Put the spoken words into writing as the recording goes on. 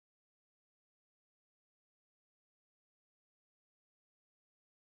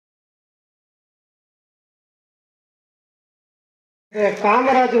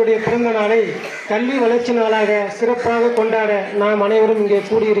காமராஜருடைய பிறந்த நாளை கல்வி வளர்ச்சி நாளாக சிறப்பாக கொண்டாட நாம் அனைவரும் இங்கே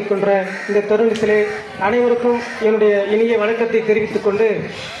கூடியிருக்கின்ற இந்த தருணத்திலே அனைவருக்கும் என்னுடைய இனிய வணக்கத்தை தெரிவித்துக் கொண்டு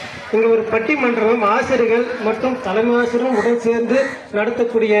இங்கு ஒரு பட்டிமன்றமும் ஆசிரியர்கள் மற்றும் தலைமை ஆசிரியரும் உடன் சேர்ந்து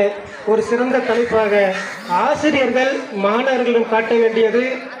நடத்தக்கூடிய ஒரு சிறந்த தலைப்பாக ஆசிரியர்கள் மாணவர்களிடம் காட்ட வேண்டியது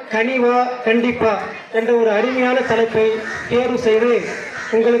கனிவா கண்டிப்பா என்ற ஒரு அருமையான தலைப்பை தேர்வு செய்து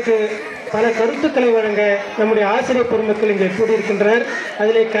உங்களுக்கு பல கருத்துக்களை வழங்க நம்முடைய ஆசிரியர் பெருமக்கள் இங்கே கூடியிருக்கின்றனர்.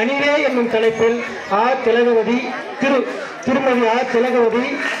 அதிலே கனிவே என்னும் தலைப்பில் திருமதி திலகவதி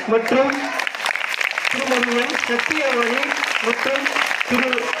மற்றும் திருமதி எம் சத்தியவாணி மற்றும் திரு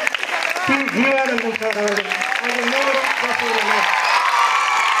ஜீவானந்தம் சார் அவர்கள் மூவரும் பேசுகிறார்கள்.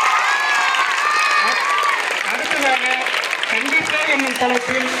 அடுத்ததாக கண்டிப்பா என்னும்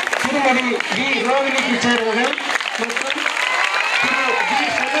தலைப்பில் திருமதி வி ரோகிணி டீச்சர் அவர்கள் மற்றும்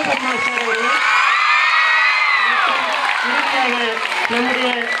நம்முடைய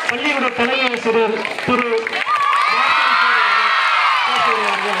பள்ளியோட தலைமை ஆசிரியர் திரு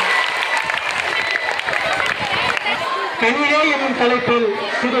கனிவே என்னும் தலைப்பில்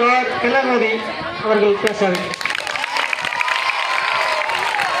திரு ஆர் திலகவதி அவர்கள் பேசுவார்கள்.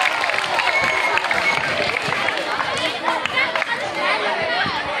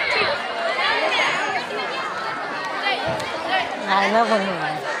 நான் என்ன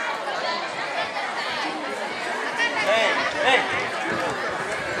பண்ணுவேன்?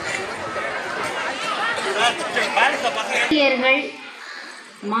 ஆசிரியர்கள்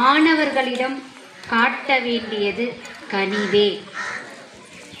மாணவர்களிடம் காட்ட வேண்டியது கனிவே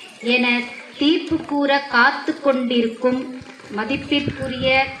என தீர்ப்பு கூற காத்து கொண்டிருக்கும் மதிப்பிற்குரிய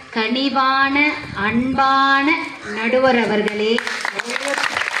கனிவான அன்பான நடுவர் அவர்களே,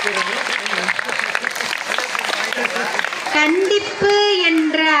 கண்டிப்பு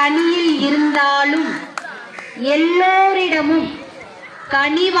என்ற அணியில் இருந்தாலும் எல்லோரிடமும்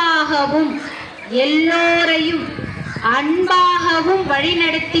கனிவாகவும் எல்லோரையும் அன்பாகவும்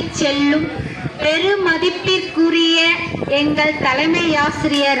வழிநடத்தி செல்லும் பெருமதிப்பிற்குரிய எங்கள் தலைமை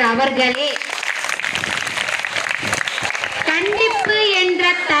ஆசிரியர் அவர்களே, கண்டிப்பு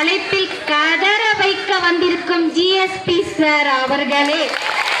என்ற தலைப்பில் கதற வைக்க வந்திருக்கும் ஜிஎஸ்பி சார் அவர்களே,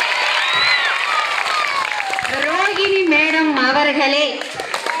 ரோகிணி மேடம் அவர்களே,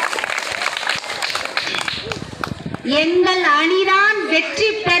 எங்கள் அணிதான்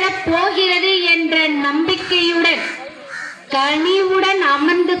வெற்றி பெற போகிறது என்ற நம்பிக்கையுடன் கனிவுடன்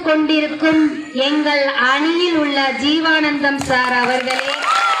அமர்ந்து கொண்டிருக்கும் எங்கள் அணியில் உள்ள ஜீவானந்தம் சார் அவர்களே,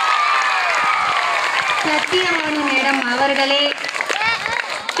 சத்தியவாணி மேடம் அவர்களே,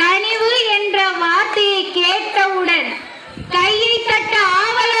 கனிவு என்ற வார்த்தையை கேட்டவுடன் கையை தட்ட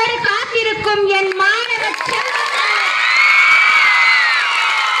ஆவலோடு காத்திருக்கும் என் மாணவ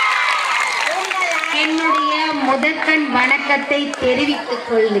என்னுடைய முதற்கண் வணக்கத்தை தெரிவித்துக்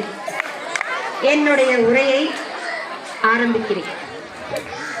கொள்ளு என்னுடைய உரையை ஆரம்பிக்கிறேன்.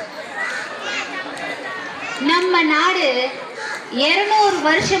 நம்ம நாடு 200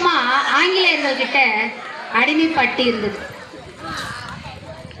 வருஷமா ஆங்கிலேயர்கள் கிட்ட அடிமைப்பட்டு இருந்தது.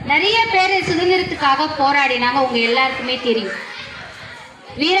 நிறைய பேர் சுதந்திரத்துக்காக போராடினாங்க. உங்க எல்லாருக்குமே தெரியும்.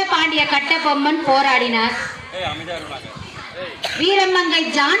 வீரபாண்டிய கட்டபொம்மன் போராடினார், வீரமங்கை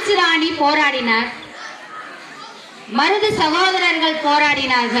ஜான்சி ராணி போராடினார், மருது சகோதரர்கள்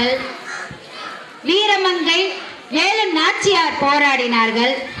போராடினார்கள், வீரமங்கை வேலு நாச்சியார்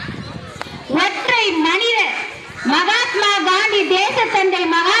போராடினார்கள். ஒற்றை மனிதர் மகாத்மா காந்தி, தேசத்தந்தை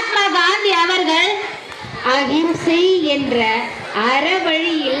மகாத்மா காந்தி அவர்கள் அகிம்சை என்ற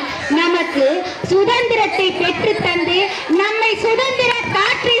அறவழியில் நமக்கு சுதந்திரத்தை பெற்று தந்து நம்மை சுதந்திர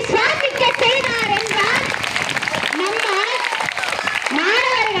காற்றை சுவாசிக்க செய்தார் என்றால் நம்ம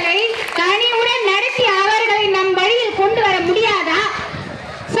மாணவர்களை கனிவுடன் நடத்தி அவர்களை நம் வழியில் கொண்டு வர முடியாதா?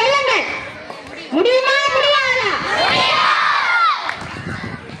 சொல்லுங்கள், முடியுமா முடியாதா?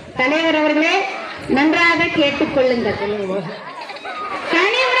 தலைவர் அவர்களே, நன்றாக கேட்டுக்கொள்ளுங்கள்.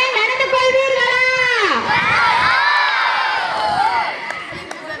 கனிவுடன் நடந்து கொள்வீர்களா?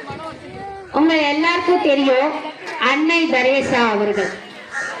 உங்க எல்லாருக்கும் தெரியும், அன்னை தெரேசா அவர்கள்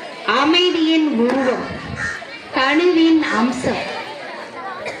அமைதியின் உருவம், கனிவின் அம்சம்.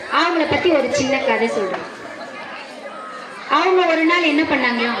 அவங்கள பத்தி ஒரு சின்ன கதை சொல்றேன். அவங்க ஒரு நாள் என்ன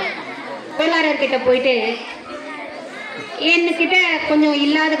பண்ணாங்களா, பொருளாளர்கிட்ட போயிட்டு, என்கிட்ட கொஞ்சம்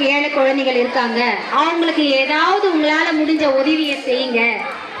இல்லாத ஏழை குழந்தைகள் இருக்காங்க, அவங்களுக்கு ஏதாவது உங்களால முடிஞ்ச உதவியை செய்யுங்க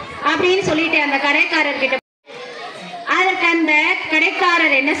அப்படின்னு சொல்லிட்டு அந்த கடைக்காரர்கிட்ட. அதற்கு அந்த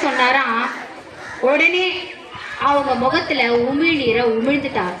கடைக்காரர் என்ன சொன்னாராம், உடனே அவங்க முகத்துல உமிழ்நீரை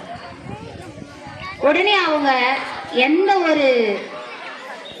உமிழ்ந்துட்டார். உடனே அவங்க எந்த ஒரு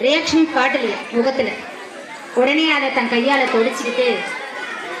ரியாக்ஷன் காட்டலையா முகத்துல. உடனே அதை தன் கையால தொடிச்சுக்கிட்டு,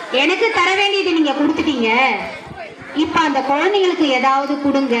 எனக்கு தர வேண்டியது நீங்க கொடுத்துட்டீங்க, இப்ப அந்த குழந்தைங்களுக்கு ஏதாவது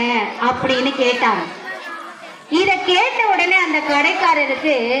கொடுங்க அப்படின்னு கேட்டாங்க. இத கேட்ட உடனே அந்த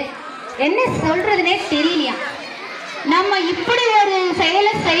கடைக்காரருக்கு என்ன சொல்றதுனே தெரியலையா. நம்ம இப்படி ஒரு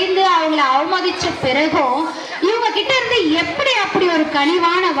செயலை செய்து அவங்கள அவமதிச்ச பிறகும் இவங்க கிட்ட இருந்து எப்படி அப்படி ஒரு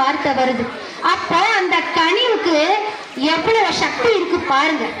கனிவான வார்த்தை வருது? அப்போ அந்த கனிவுக்கு எவ்வளவு சக்தி இருக்கு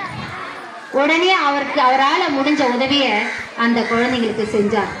பாருங்க. உடனே அவரால் முடிஞ்ச உதவிய அந்த குழந்தைங்களுக்கு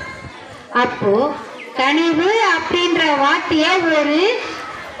செஞ்சார். அப்போ கனிவு அப்படின்ற வார்த்தைய ஒரு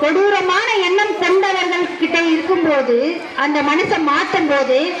கொடூரமான எண்ணம் கொண்டவர்கள் கிட்ட இருக்கும்போது அந்த மனசை மாற்றும்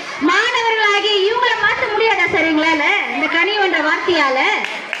போது மாணவர்களாகிய இவங்களை மாற்ற முடியாதா சரிங்களால? இந்த கனிவுன்ற வார்த்தையால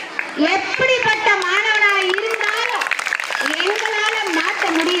எப்படிப்பட்ட மாணவனாக இருந்தாலும் எங்களால மாற்ற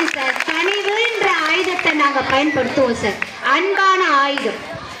முடியும் சார். கனிவுன்ற ஆயுதத்தை நாங்க பயன்படுத்துவோம் சார். அன்பான ஆயுதம்.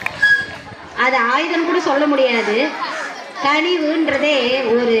 அது ஆயுதம் கூட சொல்ல முடியாது. கனிவுன்றதே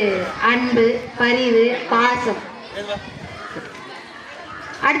ஒரு அன்பு, பரிவு, பாசம்.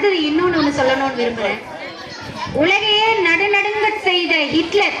 அடுத்தது இன்னொன்னு சொல்லணும்னு விரும்புறேன். உலகையே நடுநடுங்க செய்த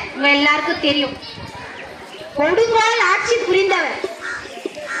ஹிட்லர் எல்லாருக்கும் தெரியும். கொடுங்கால் ஆட்சி புரிந்தவர்.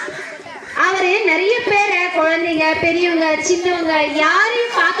 அவரு நிறைய பேரை, குழந்தைங்க, பெரியவங்க, சின்னவங்க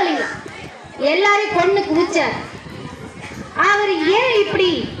யாரையும் பார்க்கலீங்க, எல்லாரையும் கொண்டு குவிச்சார். அவர் ஏன்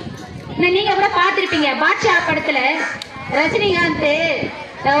இப்படி? நீங்க கூட பார்த்திருப்பீங்க பாட்ஷா படத்துல ரஜினிகாந்த்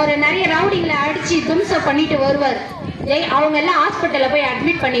ஒரு நிறைய ரவுடிங்களை அடிச்சு தும்சம் பண்ணிட்டு வருவார். அவங்க எல்லாம் ஹாஸ்பிட்டல்ல போய்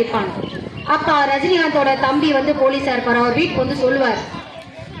அட்மிட் பண்ணியிருப்பாங்க. அப்ப ரஜினிகாந்தோட தம்பி வந்து போலீஸா இருப்பார். அவர் வீட்டுக்கு வந்து சொல்லுவார்,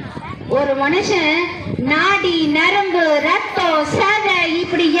 ஒரு மனுஷன் நாடி, நரம்பு, ரத்தம், சதை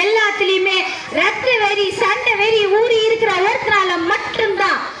இப்படி எல்லாத்துலயுமே ரத்த வெறி, சண்டை வெறி ஊறி இருக்கிற ஒருத்தரால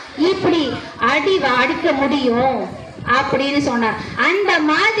மட்டும்தான் இப்படி அடிக்க முடியும் அப்படின்னு சொன்னார். அந்த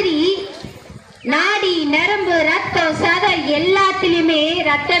மாதிரி நாடி, நரம்பு, ரத்தம், சதை எல்லாத்திலுமே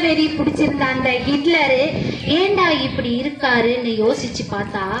ரத்த வெறி பிடிச்சிருந்த அந்த ஹிட்லரு ஏண்டா இப்படி இருக்காருன்னு யோசிச்சு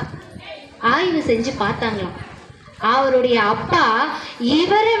பார்த்தா, ஆய்வு செஞ்சு பார்த்தாங்களாம். அவருடைய அப்பா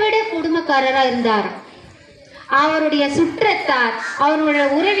இவரை விட குடும்பக்காரரா இருந்தார். அவருடைய சுற்றத்தார், அவருடைய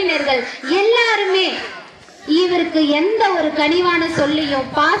உறவினர்கள் எல்லாருமே இவருக்கு எந்த ஒரு கனிவான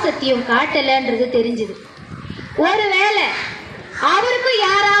சொல்லையும் பாசத்தையும் காட்டலன்றது தெரிஞ்சது. ஒருவேளை அவருக்கும்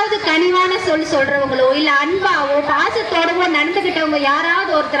யாராவது கனிவான சொல்றவங்களோ இல்ல அன்பாவோ பாசத்தோடவோ நடந்துகிட்டவங்க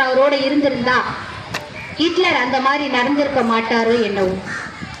யாராவது ஒருத்தர் அவரோட இருந்திருந்தா ஹிட்லர் அந்த மாதிரி நடந்திருக்க மாட்டாரோ என்னவோ.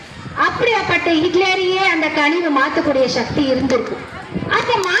 அப்படியாப்பட்ட ஹிட்லரையே அந்த கனிவு மாற்றக்கூடிய சக்தி இருந்திருக்கும்.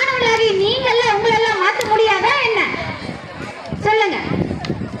 அப்ப மாணவர்களாகி நீங்கெல்லாம் உங்களெல்லாம் மாற்ற முடியாதா என்ன சொல்லுங்க.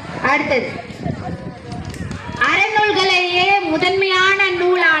 அடுத்தது அறநூல்களையே முதன்மையான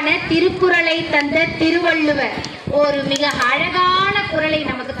நூலான திருக்குறளை தந்த திருவள்ளுவர் ஒரு மிக அழகான குறளை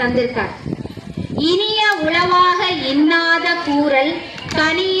நமக்கு தந்திருக்கார். இனிய உளவாக இன்னாத கூறல்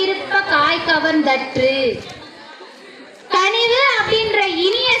கனியிருப்ப காய் கவர்ந்தற்று. கனிவு அப்படின்ற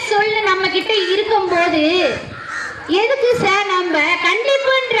இனிய சொல் நம்ம கிட்ட இருக்கும் போது எதுக்கு சார் நம்ம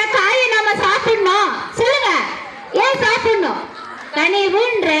கண்டிப்புன்ற காயை நம்ம சாப்பிடணும் சொல்லுங்க? ஏன் சாப்பிடணும்?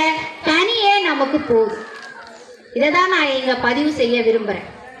 கனிவுன்ற கனியே நமக்கு போதும். இதைதான் நான் இங்க பதிவு செய்ய விரும்புறேன்.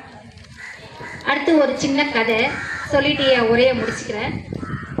 அடுத்து ஒரு சின்ன கதை சொல்லிட்டு என் உரையை முடிச்சுக்கிறேன்.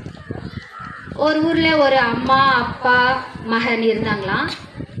 ஒரு ஊர்ல ஒரு அம்மா, அப்பா, மகன் இருந்தாங்களாம்.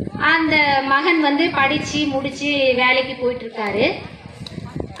 அந்த மகன் வந்து படிச்சு முடிச்சு வேலைக்கு போயிட்டு இருக்காரு.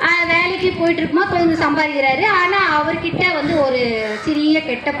 வேலைக்கு போயிட்டு இருக்கும்போது கொஞ்சம் சம்பாதிக்கிறாரு. ஆனா அவர்கிட்ட வந்து ஒரு சிறிய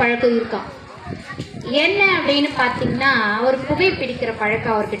கெட்ட பழக்கம் இருக்கான். என்ன அப்படின்னு பார்த்தீங்கன்னா, ஒரு புகைப்பிடிக்கிற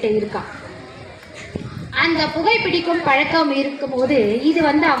பழக்கம் அவர்கிட்ட இருக்கான். அந்த புகைப்பிடிக்கும் பழக்கம் இருக்கும்போது இது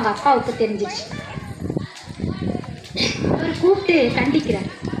வந்து அவங்க அப்பாவுக்கு தெரிஞ்சிச்சு. அவர் கூப்பிட்டு கண்டிக்கிறார்,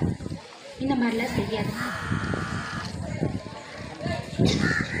 இந்த மாதிரிலாம் செய்யாத.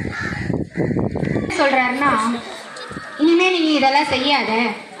 சொல்றாருன்னா, இனிமே நீ இதெல்லாம் செய்யாத,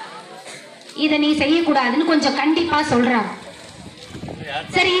 இதை நீ செய்யக்கூடாதுன்னு கொஞ்சம் கண்டிப்பா சொல்றாங்க.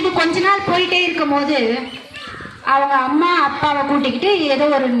 சரி, இது கொஞ்ச நாள் போயிட்டே இருக்கும் போது அவங்க அம்மா அப்பாவை கூட்டிக்கிட்டு ஏதோ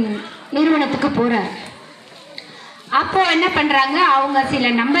ஒரு நிறுவனத்துக்கு போறாரு. அப்போ என்ன பண்றாங்க, அவங்க சில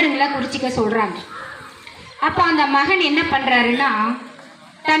நம்பருங்களை குறிச்சிக்க சொல்றாங்க. அப்போ அந்த மகன் என்ன பண்றாருன்னா,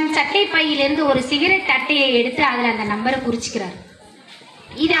 தன் சட்டை பையிலேருந்து ஒரு சிகரெட் அட்டையை எடுத்து அதில் அந்த நம்பரை குறிச்சிக்கிறார்.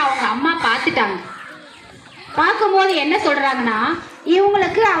 இதை அவங்க அம்மா பார்த்துட்டாங்க. பார்க்கும்போது என்ன சொல்றாங்கன்னா,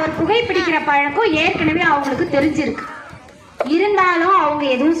 இவங்களுக்கு அவர் புகைப்பிடிக்கிற பழக்கம் ஏற்கனவே அவங்களுக்கு தெரிஞ்சிருக்கு. இருந்தாலும் அவங்க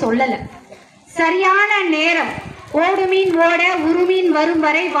எதுவும் சொல்லலை. சரியான நேரம், ஓடு மீன் ஓட உருமீன் வரும்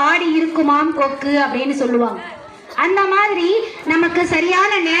வரை வாடி இருக்குமாம் கொக்கு அப்படின்னு சொல்லுவாங்க. அந்த மாதிரி நமக்கு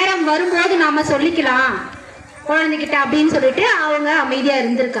சரியான நேரம் வரும்போது நாம சொல்லிக்கலாம் குழந்தைகிட்ட அப்படின்னு சொல்லிட்டு அவங்க அமைதியா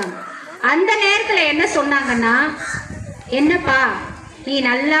இருந்திருக்காங்க. அந்த நேரத்துல என்ன சொன்னாங்கன்னா, என்னப்பா நீ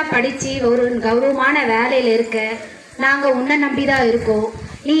நல்லா படிச்சு ஒரு கௌரவமான வேலையில இருக்க, நாங்க உன்னை நம்பிதான் இருக்கோம்.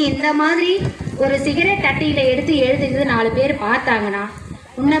 நீ இந்த மாதிரி ஒரு சிகரெட் அட்டையில எடுத்து எழுதுறது 4 பேர் பார்த்தாங்கன்னா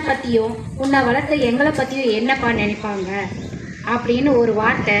உன்னை பத்தியும் உன்னை வளர்த்த எங்களை பத்தியும் என்னப்பா நினைப்பாங்க அப்படின்னு ஒரு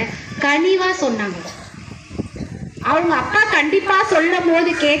வார்த்தை கனிவா சொன்னாங்க. அவங்க அப்பா கண்டிப்பா சொல்லும் போது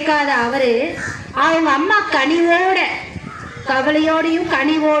கேட்காத அவரு அவங்க அம்மா கனிவோட கவலையோடையும்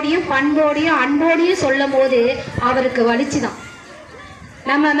கனிவோடையும் பண்போடையும் அன்போடையும் சொல்லும் போது அவருக்கு வலிச்சுதான்.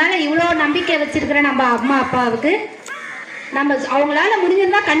 நம்ம மேல இவ்வளோ நம்பிக்கை வச்சிருக்கிற நம்ம அம்மா அப்பாவுக்கு நம்ம அவங்களால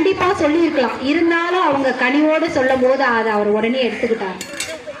முடிஞ்சிருந்தா கண்டிப்பா சொல்லியிருக்கலாம். இருந்தாலும் அவங்க கனிவோடு சொல்லும் போது அதை அவர் உடனே எடுத்துக்கிட்டார்.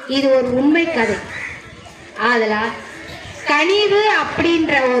 இது ஒரு உண்மை கதை. அதெல்லாம் கனிவு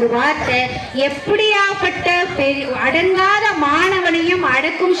அப்படின்ற ஒரு வார்த்தை எப்படியாப்பட்ட அடங்காத மாணவனையும்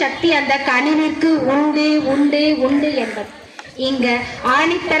அடக்கும் சக்தி அந்த கனிவிற்கு உண்டு உண்டு உண்டு என்பது இங்க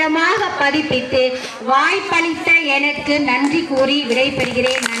ஆணித்தரமாக பதிப்பித்து வாய்ப்பளித்த எனக்கு நன்றி கூறி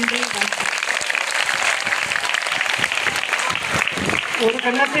விடைபெறுகிறேன். நன்றி. ஒரு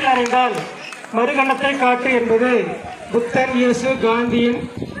கன்னத்தில் அறைந்தால் மறு கன்னத்தை காட்டு என்பது புத்தர், இயேசு, காந்தியின்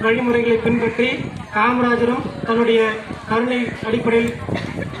வழிமுறைகளை பின்பற்றி காமராஜரும் தன்னுடைய கருணை அடிப்படையில்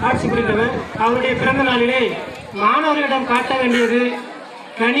ஆட்சி புரிந்தவர். அவருடைய பிறந்த நாளிலே மாணவர்களிடம் காட்ட வேண்டியது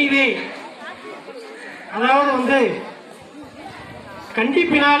கனிவே. அதாவது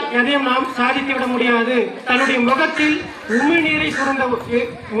கண்டிப்பினால் எதையும் நாம் சாதித்துவிட முடியாது. தன்னுடைய முகத்தில் உமிழ்நீரை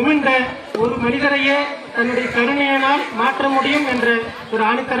உமிழ்ந்த ஒரு மனிதரையே தன்னுடைய கருணையினால் மாற்ற முடியும் என்ற ஒரு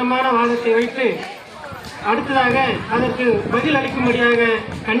ஆணித்தரமான வாதத்தை வைத்து அடுத்ததாக அதற்கு பதில் அளிக்கும்படியாக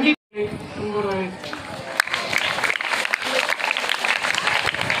கண்டிப்பை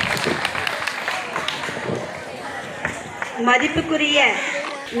மதிப்புக்குரிய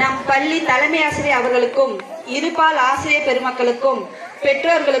நம் பள்ளி தலைமை ஆசிரியர் அவர்களுக்கும், இருபால் ஆசிரியர் பெருமக்களுக்கும்,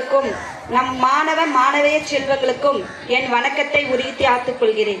 பெற்றோர்களுக்கும், நம் மாணவ மாணவிய செல்வங்களுக்கும் என் வணக்கத்தை உரித்தாத்துக்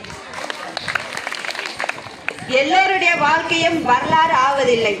கொள்கிறேன். எல்லோருடைய வாழ்க்கையும் வரலாறு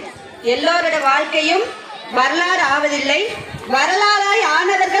ஆவதில்லை. எல்லோருடைய வாழ்க்கையும் வரலாறு ஆவதில்லை. வரலாறாய்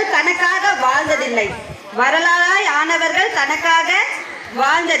ஆனவர்கள் தனக்காக வாழ்ந்ததில்லை. வரலாறாய் ஆனவர்கள் தனக்காக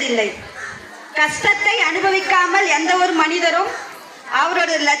வாழ்ந்ததில்லை. கஷ்டத்தை அனுபவிக்காமல் எந்த ஒரு மனிதரும்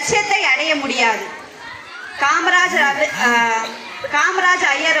அவரோட லட்சியத்தை அடைய முடியாது. காமராஜ்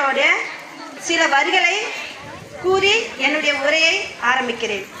ஐயரோட சில வரிகளை கூறி என்னுடைய உரையை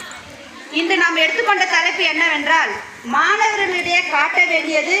ஆரம்பிக்கிறேன். இன்று நாம் எடுத்துக்கொண்ட தலைப்பு என்னவென்றால், மாணவர்களிடையே காட்ட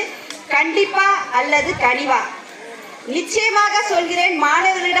வேண்டியது கண்டிப்பா அல்லது கனிவா. நிச்சயமாக சொல்கிறேன்,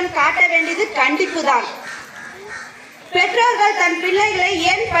 மாணவர்களிடம் காட்ட வேண்டியது கண்டிப்பு தான். பெற்றோர்கள் தன் பிள்ளைகளை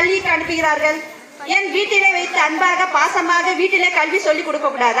ஏன் பள்ளிக்கு அனுப்புகிறார்கள்? ஏன் வீட்டிலே வைத்து அன்பாக பாசமாக வீட்டிலே கல்வி சொல்லிக் கொடுக்க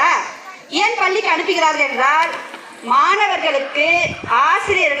கூடாதா? ஏன் பள்ளிக்கு அனுப்புகிறார்கள் என்றால், மாணவர்களுக்கு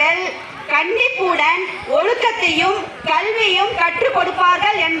ஆசிரியர்கள் கண்டிப்புடன் ஒழுக்கத்தையும் கல்வியும் கற்றுக்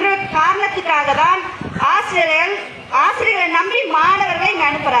கொடுப்பார்கள் என்ற காரணத்துக்காக தான் ஆசிரியர்களை நம்பி மாணவர்களை இங்க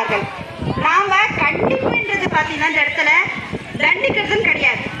அனுப்புறார்கள். நாம கண்டிப்புன்றது பார்த்தீங்கன்னா இந்த இடத்துல தண்டிக்கிறதும்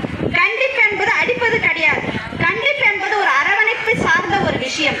கிடையாது. கண்டிப்பு என்பது அடிப்பது கிடையாது. கண்டிப்பு என்பது ஒரு அரவணைப்பு சார்ந்த ஒரு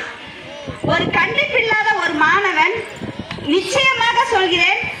விஷயம். ஒரு கண்டிப்பு இல்லாத ஒரு மாணவன் நிச்சயமாக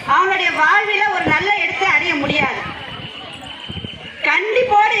சொல்கிறேன், அவனுடைய வாழ்வில ஒரு நல்ல இடத்தை அடைய முடியாது.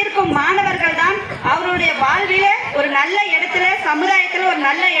 கண்டிப்போடு இருக்கும் மாணவர்கள் தான் அவருடைய வாழ்வில ஒரு நல்ல இடத்துல, சமுதாயத்துல ஒரு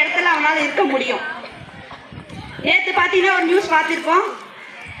நல்ல இடத்துல அவனால இருக்க முடியும். நேற்று பார்த்தீங்கன்னா ஒரு நியூஸ் பார்த்திருப்போம்.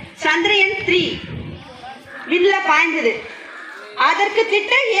 சந்திரயான் 3 விண்ல பாய்ந்தது. அதற்கு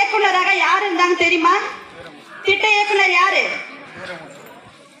திட்ட இயக்குனராக யார் இருந்தாங்க தெரியுமா? திட்ட இயக்குனர் யாரு?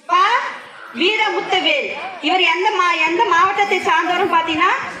 வீரமுத்துவேல். இவர் எந்த மாவட்டத்தை சார்ந்தவரும்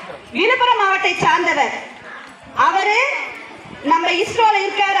பாத்தீங்கன்னா விழுப்புரம் மாவட்டத்தை சார்ந்தவர். அவரு நம்ம இஸ்ரோல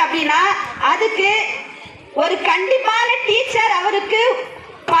இருக்காரு அப்படின்னா அதுக்கு ஒரு கண்டிப்பான டீச்சர் அவருக்கு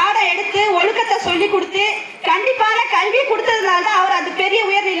பாடம் எடுத்து ஒழுக்கத்தை சொல்லி கொடுத்து கண்டிப்பான கல்வி கொடுத்ததுனால தான் அவர் அந்த பெரிய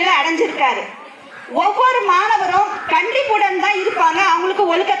உயர்நிலையில அடைஞ்சிருக்காரு. ஒவ்வொரு மாணவரும் கண்டிப்புடன் தான் இருப்பாங்க. அவங்களுக்கு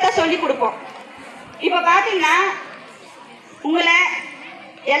ஒழுக்கத்தை சொல்லி கொடுப்போம். இப்ப பாத்தீங்கன்னா உங்களை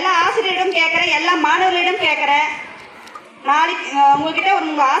எல்லா ஆசிரியரிடம் கேட்கிறேன், எல்லா மாணவர்களிடம் கேட்கிறேன். நாளைக்கு உங்ககிட்ட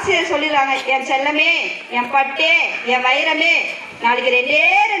உங்க ஆசிரியர் சொல்லிடுறாங்க, என் செல்லமே, என் பட்டே, என் வைரமே, நாளைக்கு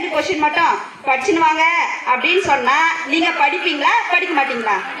 2 கொஸ்டின் மட்டும் படிச்சுன்னு வாங்க அப்படின்னு சொன்னா நீங்க படிப்பீங்களா படிக்க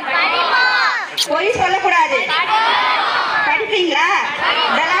மாட்டீங்களா? பொய் சொல்லக்கூடாது. படிப்பீங்களா?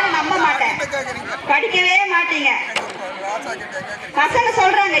 இதெல்லாம் நம்ப மாட்டேன். படிக்கவே மாட்டீங்க. பசங்க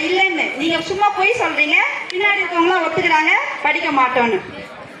சொல்றாங்க இல்லைன்னு, நீங்க சும்மா பொய் சொல்றீங்க. பின்னாடி இருக்கவங்களாம் ஒத்துக்கிறாங்க படிக்க மாட்டோன்னு.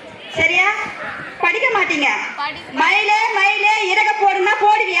 சரியா? படிக்க மாட்டீங்க. மயிலே மயிலே இறக போடுன்னா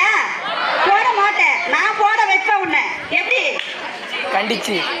போடுவியா? போட மாட்டேன். நான் போட வைப்பேன் உன்னை. எப்படி?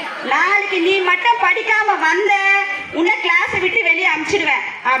 கண்டிச்சு நாளைக்கு நீ மட்டும் படிக்காம வந்த உன்னை கிளாஸை விட்டு வெளியே அனுப்பிச்சிடுவேன்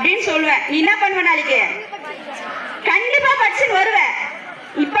அப்படின்னு சொல்லுவேன். நீ என்ன பண்ணுவ? நாளைக்கு கண்டிப்பா படிச்சுன்னு வருவேன்.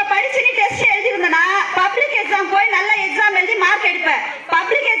 இப்ப படிச்சு நீ டெஸ்ட் எழுதிருந்தனா பப்ளிக் எக்ஸாம் போய் நல்ல எக்ஸாம் எழுதி மார்க் எடுப்ப.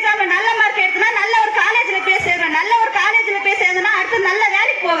 பப்ளிக் எக்ஸாம்ல நல்ல மார்க் எடுத்தனா நல்ல ஒரு காலேஜ்ல போய் சேருவேன். நல்ல ஒரு காலேஜ்ல போய் சேர்ந்தனா அடுத்து நல்ல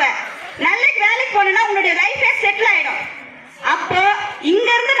வேலைக்கு போவேன். நல்ல வேலைக்கு போனா உன்னுடைய லைஃபே செட்டில் ஆயிடும். அப்போ இங்க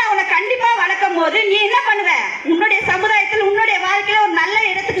இருந்து நான் உன்னை கண்டிப்பா வளர்க்கும் போது நீ என்ன பண்ணுவ? உன்னுடைய சமுதாயத்தில் உன்னுடைய வாழ்க்கையில ஒரு நல்ல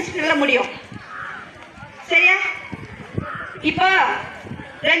இடத்துக்கு செல்ல முடியும். சரியா? இப்போ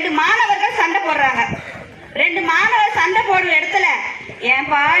 2 மாணவர்கள் சண்டை போடுறாங்க. 2 மாணவர் சண்டை போடுற இடத்துல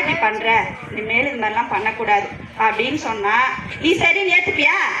ஏன்பா இப்படி பண்ற, இனிமேல் இது மாதிரிலாம் பண்ணக்கூடாது அப்படின்னு சொன்னா நீ சரின்னு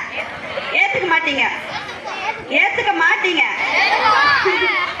ஏத்துப்பியா? ஏத்துக்க மாட்டீங்க. ஏத்துக்க மாட்டீங்க.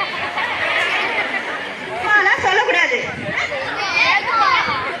 சொல்லக்கூடாது.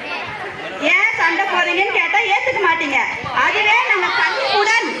 ஏன் சண்டை போறீங்கன்னு கேட்டா ஏத்துக்க மாட்டீங்க. அதுவே நம்ம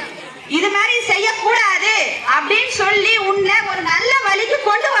கண்டிப்புடன் இது மாதிரி செய்யக்கூடாது அப்படின்னு சொல்லி உன்னை ஒரு நல்ல வழிக்கு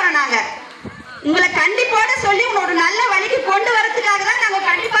கொண்டு வரோம். நாங்க உங்களை கண்டிப்போட சொல்லி உன்னை ஒரு நல்ல வழிக்கு கொண்டு வரதுக்காக தான் நாங்க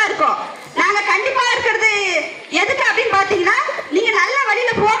கண்டிப்பா இருக்கோம். நாங்க கண்டிப்பா இருக்கிறது எதுக்கு அப்படின்னு பாத்தீங்கன்னா நீங்க நல்ல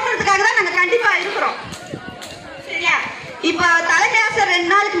வழியில போகிறதுக்காக தான் நாங்க கண்டிப்பா இருக்கிறோம். சரியா? இப்ப தலைமை ஆசிரியர்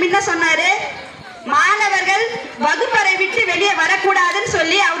 2 நாளுக்கு முன்ன சொன்னாரு, மாணவர்கள் வகுப்பறை விட்டு வெளியே வரக்கூடாதுன்னு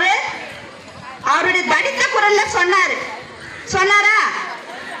சொல்லி அவருடைய தடித்த குரல்ல சொன்னாரா?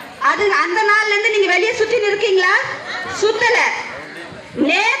 அது அந்த நாள்ல இருந்து நீங்க வெளியே சுத்தி இருக்கீங்களா? சுத்தல.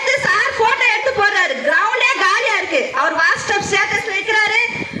 நேத்து சார் போட்டோ எடுத்து போடுறாரு, கிரவுண்டே காலியா இருக்கு. அவர் வாட்ஸ்அப் ஸ்டேட்டஸ் வைக்கிறாரு,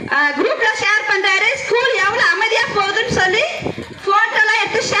 குரூப்ல ஷேர் பண்றாரு, ஸ்கூல் எவ்வளவு அமைதியா போகுதுன்னு சொல்லி போட்டோ எல்லாம்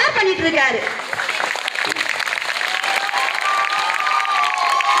எடுத்து ஷேர் பண்ணிட்டு இருக்காரு.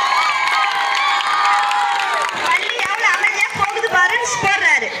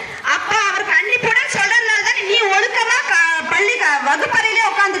 போடுறாரு. அப்ப அவர் கண்டிப்புடன் சொல்றதுனால தான் நீ ஒழுக்கமா பள்ளி வகுப்பறையிலே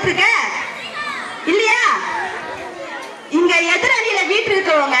உட்கார்ந்துட்டு இருக்க இல்லையா? இங்க எதிரணியில வீட்டு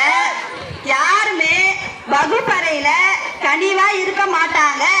இருக்கவங்க யாருமே வகுப்பறையில கனிவா இருக்க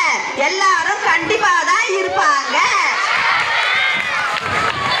மாட்டாங்க. எல்லாரும் கண்டிப்பா தான் இருப்பாங்க.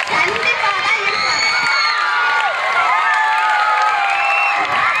 கண்டிப்பா தான் இருப்பாங்க.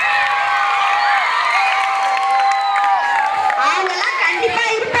 அவங்கெல்லாம் கண்டிப்பா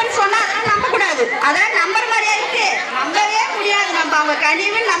இருப்பேன்னு சொன்னா அதெல்லாம் நம்ப கூடாது. அதான் நம்பர் மாதிரியா இருக்கு, நம்பவே முடியாது. நம்ம அவங்க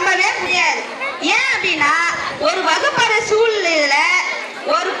கனிவு நம்பவே முடியாது. ஏன் அப்படின்னா ஒரு வகுப்பறை சூழ்நிலையில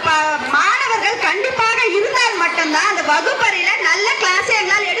ஒரு மாணவர்கள் கண்டிப்பாக இருந்தால் மட்டும்தான் அந்த வகுப்பறையில நல்ல கிளாஸ்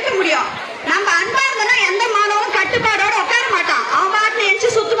எங்களால் எடுக்க முடியும். நம்ம அன்பா இருந்தோம்னா எந்த மாணவனும் கட்டுப்பாடோட உட்கார மாட்டான். அவன் பாட்டுன்னு எச்சு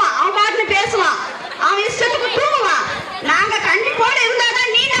சுத்துவான், அவன் பாட்டுன்னு பேசுவான், அவன் இஷ்டத்துக்கு தூங்குவான். நாங்க கண்டிப்போட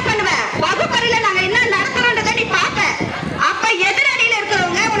இருந்தாதான் நீ என்ன பண்ணுவ? வகுப்பறையில நாங்க என்ன நடத்துறோன்றதை நீ பாப்ப. அப்ப எதிரணியில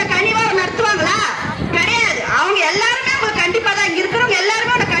இருக்கிறவங்க உன்னை கண்டிப்பா நடத்துவாங்களா? கிடையாது. அவங்க எல்லாருமே உங்களுக்கு கண்டிப்பா தான், இங்க இருக்கிறவங்க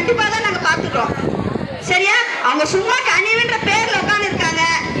எல்லாருமே உன்னை கண்டிப்பா தான் நாங்க பாத்துக்கிறோம். சரியா? அவங்க சும்மா கனிவுன்ற பேர்ல உட்கார்ந்து இருக்காங்க.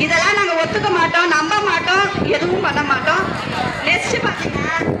 இதெல்லாம் நாங்க ஒத்துக்க மாட்டோம், நம்ப மாட்டோம், எதுவும் பண்ண மாட்டோம். நெக்ஸ்ட்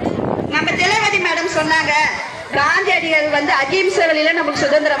பாத்தீங்கன்னா நம்ம திலகவதி மேடம் சொன்னாங்க, காந்தியடிகள் அகிம்சை வழியில நமக்கு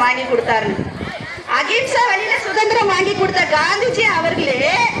சுதந்திரம் வாங்கி கொடுத்தாரு. அகிம்சை வழியில சுதந்திரம் வாங்கி கொடுத்த காந்திஜி அவர்களே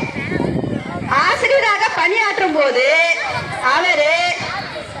ஆசிரியராக பணியாற்றும் போது அவரு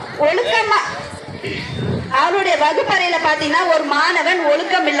ஒழுக்கமா அவருடைய வகுப்பறையில பாத்தீங்கன்னா ஒரு மாணவன்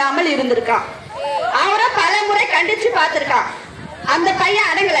ஒழுக்கம் இல்லாமல் இருந்திருக்கான். அவரை பல முறை கண்டிச்சு பார்த்திருக்கான். அந்த பையன்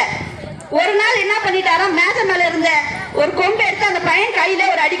அடங்கல. ஒரு நாள் என்ன பண்ணிட்டாராம், மேஜை மேல இருந்த ஒரு கொம்பை எடுத்து அந்த பையன் கையில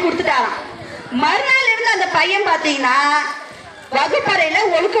ஒரு அடி கொடுத்துட்டாராம். மறுநாள் இருந்து அந்த பையன் பாத்தீங்கன்னா வகுப்பறையில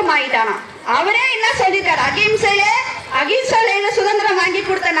ஒழுக்கமாயிட்டானாம். அவரே என்ன சொல்லியிருக்காரு, அகிம்சையில சுதந்திரம் வாங்கி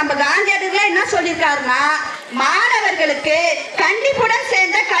கொடுத்த நம்ம காந்தியடிகள் என்ன சொல்லியிருக்காருன்னா, மாணவர்களுக்கு கண்டிப்புடன்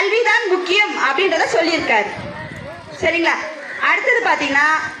சேர்ந்த கல்விதான் முக்கியம் அப்படின்றத சொல்லியிருக்காரு. சரிங்களா? அடுத்தது பாத்தீங்கன்னா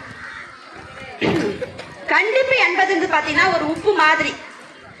கண்டிப்பு என்பது பாத்தீங்கன்னா ஒரு உப்பு மாதிரி.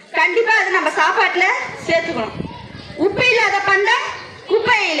 கண்டிப்பா அது நம்ம சாப்பாட்டுல சேர்த்துக்கணும். உப்பு இல்லாத பண்டம்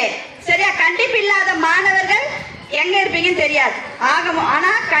குப்பையிலே. சரியா? கண்டிப்பு இல்லாத மாணவர்கள் எங்க இருப்பீங்கன்னு தெரியாது.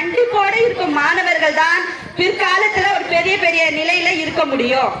 ஆனா கண்டிப்போடு இருக்கும் மாணவர்கள் தான் பிற்காலத்துல ஒரு பெரிய பெரிய நிலையில இருக்க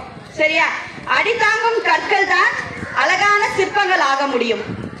முடியும். சரியா? அடித்தாங்கும் கற்கள் தான் அழகான சிற்பங்கள் ஆக முடியும்.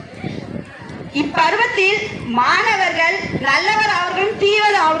 இப்பருவத்தில் மாணவர்கள் நல்லவர் அவர்களும்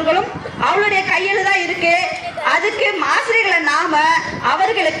தீவர் அவர்களும் அவளுடைய கையில தான் இருக்கு. அதுக்கு ஆசிரியர்களை நாம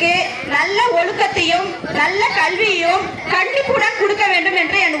அவர்களுக்கு நல்ல ஒழுக்கத்தையும் நல்ல கல்வியையும் கண்டிப்புடன் கொடுக்க வேண்டும்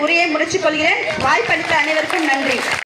என்று என் உரையை முடிச்சுக் கொள்கிறேன். வாய்ப்பளித்த அனைவருக்கும் நன்றி.